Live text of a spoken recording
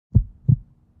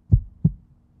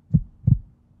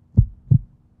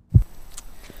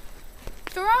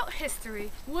Throughout history,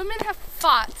 women have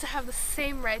fought to have the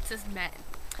same rights as men.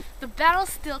 The battle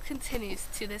still continues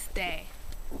to this day.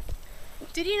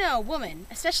 Did you know women,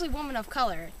 especially women of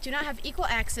color, do not have equal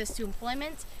access to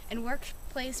employment and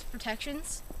workplace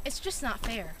protections? It's just not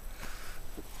fair.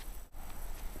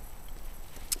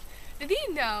 Did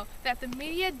you know that the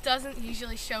media doesn't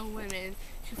usually show women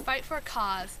who fight for a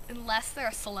cause unless they're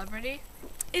a celebrity?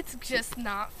 It's just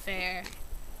not fair.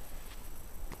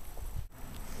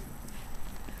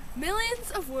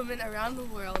 Millions of women around the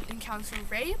world encounter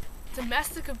rape,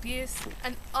 domestic abuse,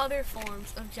 and other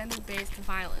forms of gender-based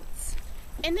violence.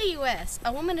 In the U.S.,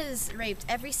 a woman is raped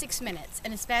every 6 minutes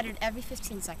and is battered every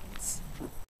 15 seconds.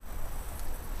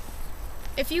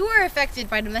 If you are affected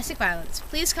by domestic violence,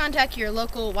 please contact your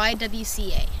local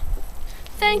YWCA.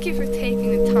 Thank you for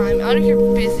taking the time out of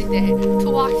your busy day to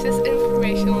watch this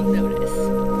informational video.